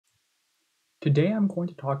Today I'm going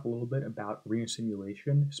to talk a little bit about arena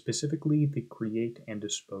simulation, specifically the create and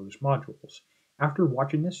dispose modules. After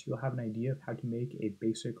watching this, you'll have an idea of how to make a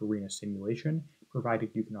basic arena simulation,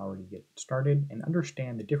 provided you can already get it started and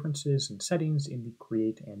understand the differences and settings in the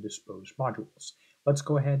create and dispose modules. Let's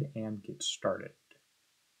go ahead and get started.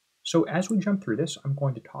 So as we jump through this, I'm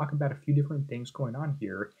going to talk about a few different things going on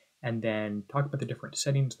here and then talk about the different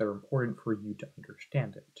settings that are important for you to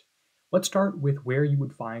understand it. Let's start with where you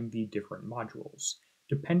would find the different modules.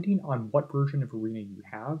 Depending on what version of Arena you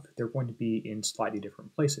have, they're going to be in slightly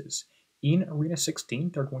different places. In Arena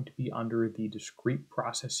 16, they're going to be under the discrete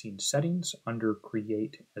processing settings, under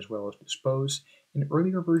create as well as dispose. In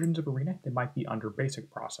earlier versions of Arena, they might be under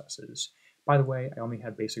basic processes. By the way, I only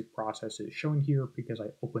have basic processes shown here because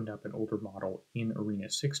I opened up an older model in Arena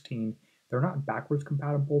 16. They're not backwards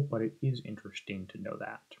compatible, but it is interesting to know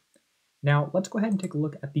that. Now, let's go ahead and take a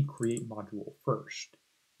look at the create module first.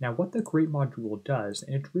 Now, what the create module does,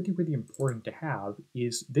 and it's really important to have,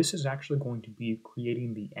 is this is actually going to be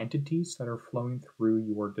creating the entities that are flowing through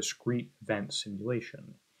your discrete event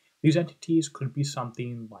simulation. These entities could be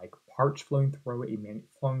something like parts flowing through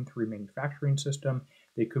a manufacturing system.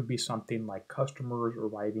 They could be something like customers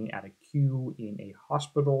arriving at a queue in a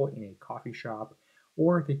hospital, in a coffee shop,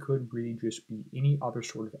 or they could really just be any other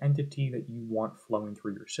sort of entity that you want flowing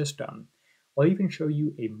through your system. I'll even show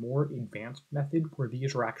you a more advanced method where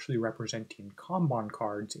these are actually representing Kanban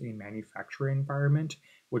cards in a manufacturing environment,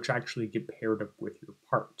 which actually get paired up with your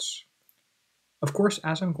parts. Of course,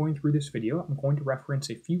 as I'm going through this video, I'm going to reference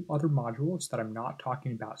a few other modules that I'm not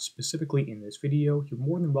talking about specifically in this video. You're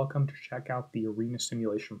more than welcome to check out the Arena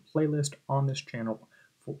Simulation playlist on this channel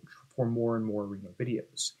for more and more Arena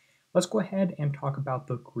videos. Let's go ahead and talk about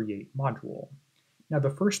the Create module. Now, the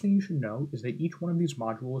first thing you should know is that each one of these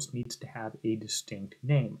modules needs to have a distinct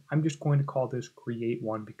name. I'm just going to call this Create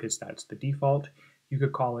 1 because that's the default. You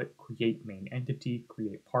could call it Create Main Entity,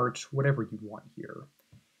 Create Parts, whatever you want here.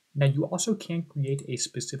 Now, you also can create a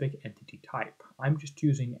specific entity type. I'm just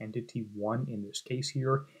using entity 1 in this case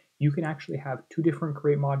here. You can actually have two different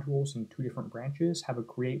create modules in two different branches, have a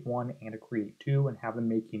create 1 and a create 2, and have them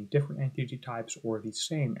making different entity types or the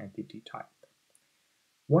same entity type.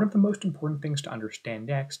 One of the most important things to understand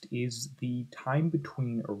next is the time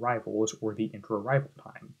between arrivals, or the inter-arrival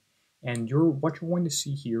time. And what you're going to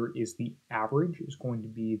see here is the average is going to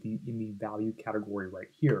be in the value category right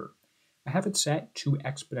here. I have it set to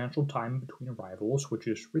exponential time between arrivals, which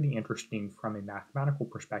is really interesting from a mathematical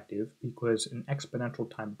perspective because an exponential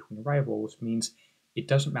time between arrivals means it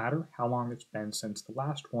doesn't matter how long it's been since the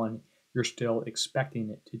last one, you're still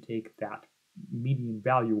expecting it to take that median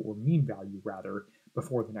value, or mean value rather,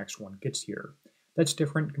 before the next one gets here. That's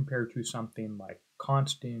different compared to something like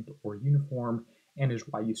constant or uniform, and is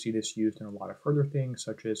why you see this used in a lot of further things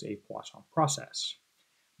such as a Poisson process.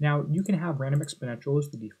 Now, you can have random exponential as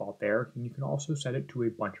the default there, and you can also set it to a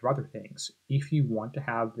bunch of other things. If you want to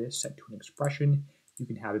have this set to an expression, you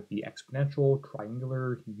can have it be exponential,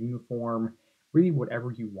 triangular, uniform, really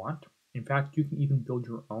whatever you want. In fact, you can even build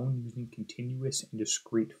your own using continuous and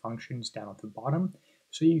discrete functions down at the bottom,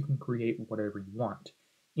 so you can create whatever you want.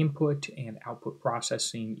 Input and output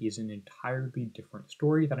processing is an entirely different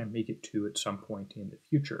story that I may get to at some point in the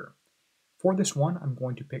future. For this one, I'm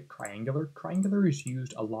going to pick triangular. Triangular is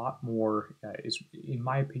used a lot more, is in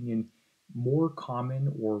my opinion, more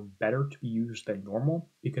common or better to be used than normal,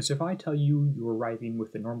 because if I tell you you're arriving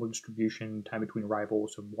with a normal distribution time between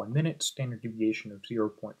arrivals of 1 minute, standard deviation of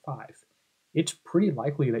 0.5, it's pretty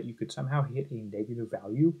likely that you could somehow hit a negative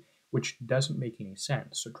value, which doesn't make any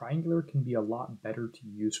sense. So triangular can be a lot better to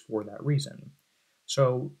use for that reason.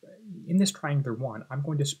 So in this triangular one, I'm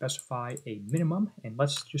going to specify a minimum, and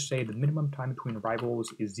let's just say the minimum time between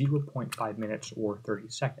arrivals is 0.5 minutes or 30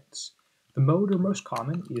 seconds. The mode, or most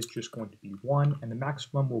common, is just going to be 1, and the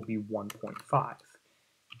maximum will be 1.5.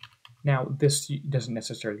 Now, this doesn't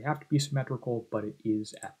necessarily have to be symmetrical, but it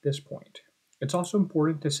is at this point. It's also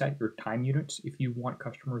important to set your time units if you want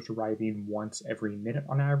customers arriving once every minute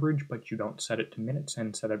on average, but you don't set it to minutes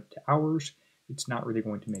and set it to hours. It's not really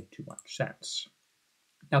going to make too much sense.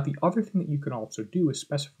 Now, the other thing that you can also do is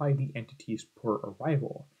specify the entities per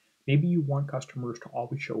arrival. Maybe you want customers to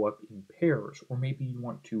always show up in pairs, or maybe you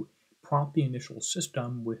want to prompt the initial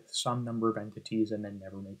system with some number of entities and then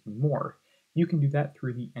never make any more. You can do that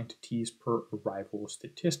through the entities per arrival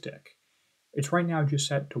statistic. It's right now just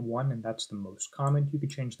set to 1, and that's the most common. You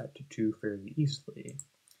could change that to 2 fairly easily.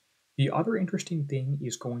 The other interesting thing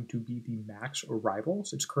is going to be the max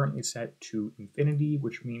arrivals. It's currently set to infinity,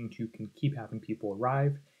 which means you can keep having people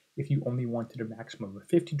arrive. If you only wanted a maximum of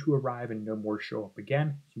 50 to arrive and no more show up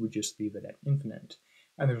again, you would just leave it at infinite.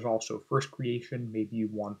 And there's also first creation. Maybe you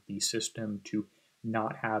want the system to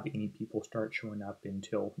not have any people start showing up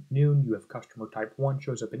until noon. You have customer type 1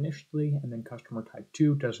 shows up initially, and then customer type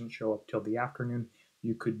 2 doesn't show up till the afternoon.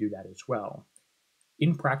 You could do that as well.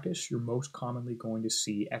 In practice, you're most commonly going to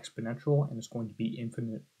see exponential, and it's going to be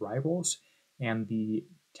infinite arrivals, and the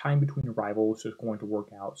time between arrivals is going to work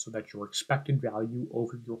out so that your expected value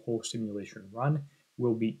over your whole simulation run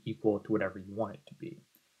will be equal to whatever you want it to be.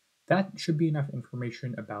 That should be enough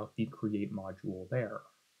information about the create module there.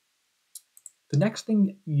 The next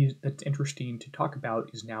thing that's interesting to talk about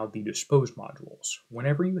is now the dispose modules.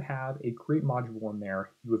 Whenever you have a create module in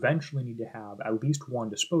there, you eventually need to have at least one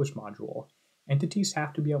dispose module. Entities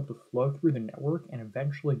have to be able to flow through the network and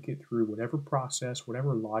eventually get through whatever process,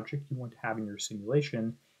 whatever logic you want to have in your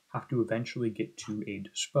simulation, have to eventually get to a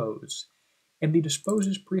dispose. And the dispose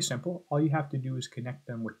is pretty simple. All you have to do is connect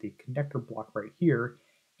them with the connector block right here,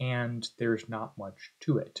 and there's not much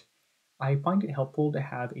to it. I find it helpful to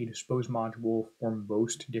have a dispose module for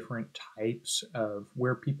most different types of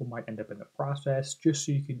where people might end up in the process, just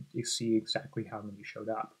so you can see exactly how many showed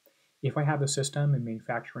up. If I have a system, a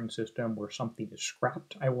manufacturing system, where something is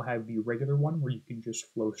scrapped, I will have the regular one where you can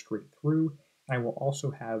just flow straight through. And I will also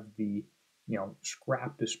have the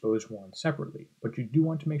scrap dispose one separately. But you do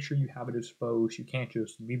want to make sure you have a dispose. You can't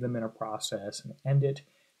just leave them in a process and end it.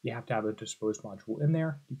 You have to have a dispose module in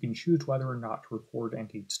there. You can choose whether or not to record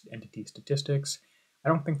entity statistics. I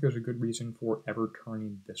don't think there's a good reason for ever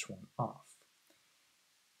turning this one off.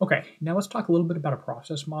 Okay, now let's talk a little bit about a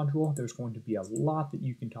process module. There's going to be a lot that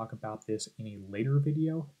you can talk about this in a later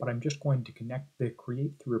video, but I'm just going to connect the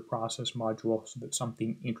create through a process module so that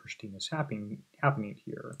something interesting is happening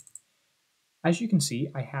here. As you can see,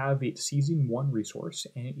 I have a season 1 resource,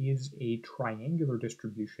 and it is a triangular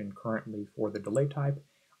distribution currently for the delay type.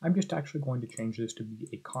 I'm just actually going to change this to be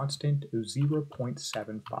a constant of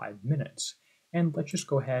 0.75 minutes. And let's just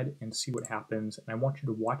go ahead and see what happens. And I want you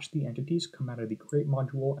to watch the entities come out of the create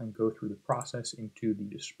module and go through the process into the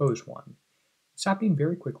dispose one. It's happening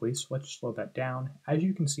very quickly, so let's slow that down. As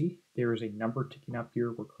you can see, there is a number ticking up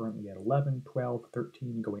here. We're currently at 11, 12,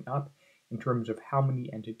 13 going up in terms of how many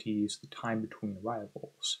entities, the time between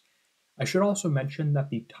arrivals. I should also mention that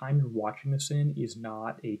the time you're watching this in is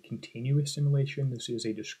not a continuous simulation. This is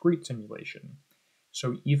a discrete simulation.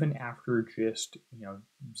 So even after just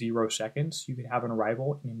 0 seconds, you could have an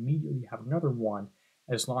arrival and immediately have another one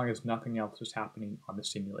as long as nothing else is happening on the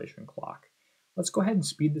simulation clock. Let's go ahead and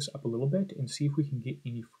speed this up a little bit and see if we can get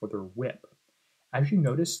any further whip. As you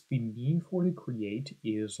notice, the mean for the create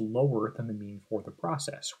is lower than the mean for the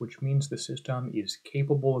process, which means the system is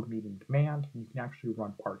capable of meeting demand and you can actually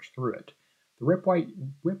run parts through it. The whip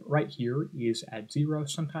right here is at 0.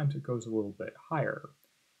 Sometimes it goes a little bit higher.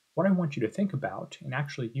 What I want you to think about, and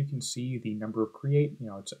actually you can see the number of create,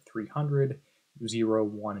 it's at 300, 0,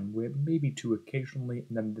 1, and whip, maybe 2 occasionally,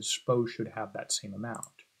 and then the dispose should have that same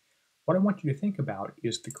amount. What I want you to think about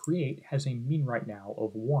is the create has a mean right now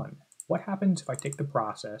of 1. What happens if I take the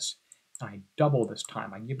process and I double this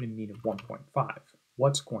time? I give it a mean of 1.5.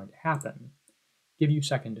 What's going to happen? Give you a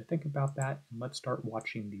second to think about that, and let's start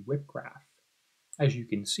watching the whip graph. As you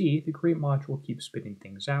can see, the create module keeps spitting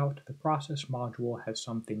things out. The process module has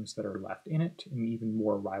some things that are left in it and even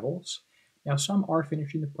more arrivals. Now, some are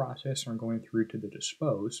finishing the process and are going through to the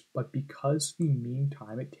dispose, but because the mean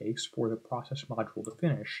time it takes for the process module to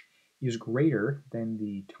finish is greater than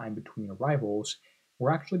the time between arrivals,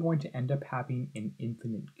 we're actually going to end up having an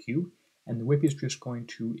infinite queue, and the whip is just going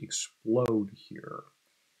to explode here.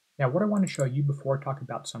 Now, what I want to show you before I talk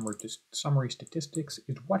about summary statistics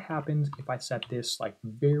is what happens if I set this like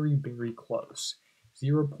very, very close,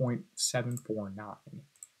 0.749.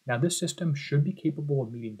 Now, this system should be capable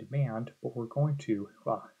of meeting demand, but we're going to,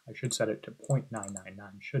 well, I should set it to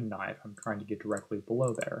 0.999, shouldn't I, if I'm trying to get directly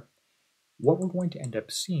below there. What we're going to end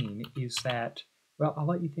up seeing is that, well, I'll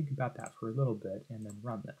let you think about that for a little bit and then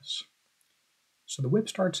run this. So the whip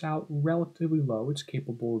starts out relatively low. It's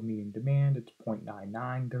capable of meeting demand. It's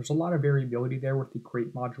 0.99. There's a lot of variability there with the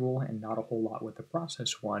create module and not a whole lot with the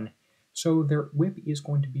process one. So their whip is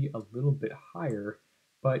going to be a little bit higher,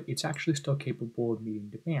 but it's actually still capable of meeting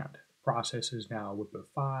demand. The process is now a whip of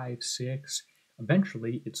 5, 6.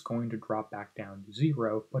 Eventually, it's going to drop back down to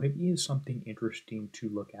 0, but it is something interesting to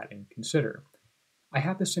look at and consider. I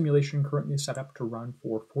have the simulation currently set up to run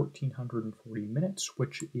for 1440 minutes,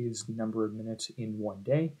 which is the number of minutes in one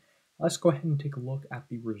day. Let's go ahead and take a look at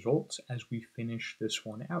the results as we finish this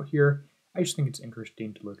one out here. I just think it's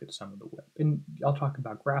interesting to look at some of the whip. And I'll talk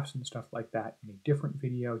about graphs and stuff like that in a different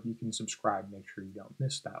video. You can subscribe, make sure you don't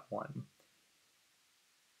miss that one.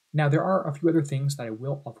 Now, there are a few other things that I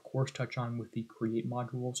will, of course, touch on with the create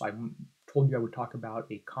modules. Told you I would talk about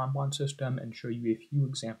a Kanban system and show you a few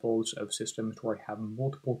examples of systems where I have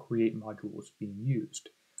multiple create modules being used.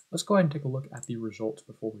 Let's go ahead and take a look at the results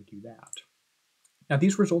before we do that. Now,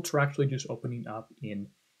 these results are actually just opening up in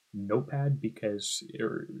Notepad because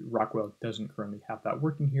Rockwell doesn't currently have that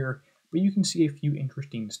working here, but you can see a few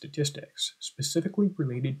interesting statistics, specifically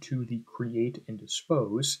related to the create and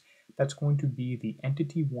dispose. That's going to be the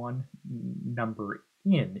entity one number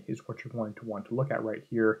in is what you're going to want to look at right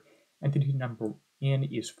here. Entity number in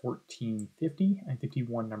is 1450, entity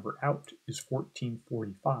one number out is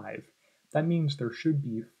 1445. That means there should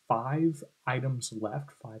be 5 items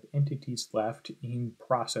left, 5 entities left in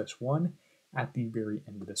process 1 at the very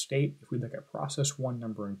end of the state. If we look at process 1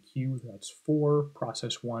 number in queue, that's 4.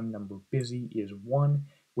 Process 1 number busy is 1,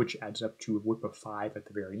 which adds up to a whip of 5 at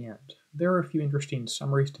the very end. There are a few interesting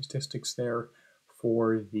summary statistics there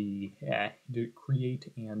for the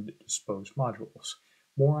create and dispose modules.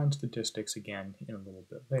 More on statistics again in a little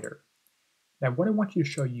bit later. Now, what I want you to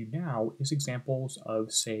show you now is examples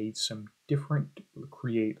of, say, some different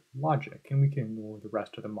create logic, and we can ignore the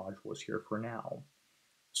rest of the modules here for now.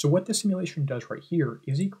 So what the simulation does right here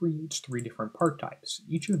is it creates 3 different part types.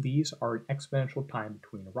 Each of these are an exponential time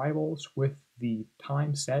between arrivals with the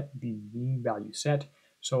time set, the mean value set,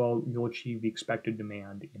 so you'll achieve the expected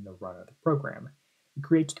demand in the run of the program. It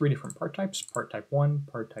creates 3 different part types, part type 1,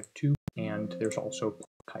 part type 2, and there's also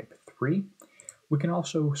part type 3. We can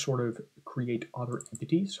also sort of create other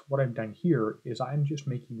entities. What I've done here is I'm just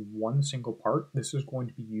making one single part. This is going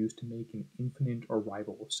to be used to make an infinite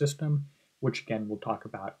arrival system, which again, we'll talk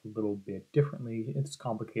about a little bit differently. It's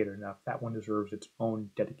complicated enough. That one deserves its own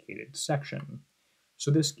dedicated section.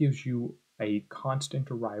 So this gives you a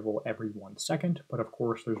constant arrival every 1 second, but of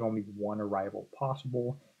course there's only one arrival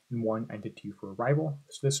possible and one entity for arrival.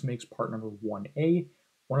 So this makes part number 1A.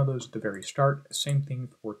 One of those at the very start, same thing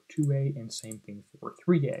for 2A and same thing for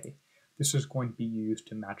 3A. This is going to be used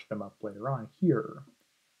to match them up later on here.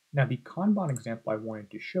 Now the Kanban example I wanted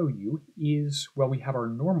to show you is, well, we have our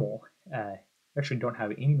normal, actually don't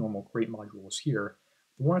have any normal create modules here.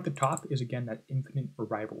 The one at the top is again that infinite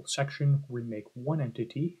arrival section where we make one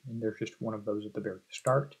entity, and there's just one of those at the very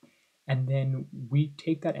start. And then we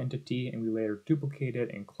take that entity and we later duplicate it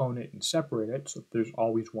and clone it and separate it so that there's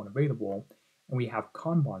always one available. And we have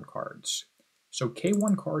Kanban cards. So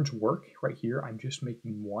K1 cards work right here. I'm just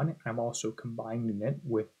making one. I'm also combining it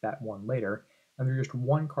with that one later. And there's just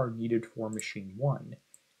one card needed for machine 1.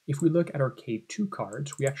 If we look at our K2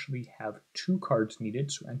 cards, we actually have 2 cards needed.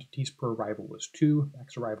 So entities per arrival is 2,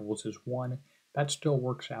 max arrivals is 1. That still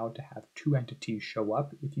works out to have 2 entities show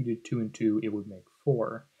up. If you did 2 and 2, it would make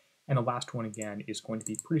 4. And the last one again is going to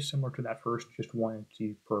be pretty similar to that first, just 1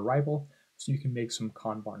 entity per arrival. So you can make some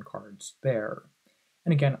Kanban cards there.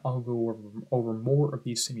 And again, I'll go over more of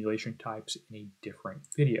these simulation types in a different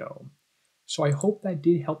video. So I hope that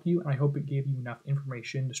did help you, and I hope it gave you enough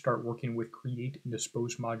information to start working with create and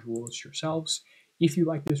dispose modules yourselves. If you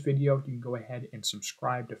like this video, you can go ahead and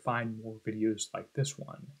subscribe to find more videos like this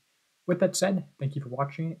one. With that said, thank you for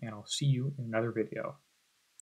watching, and I'll see you in another video.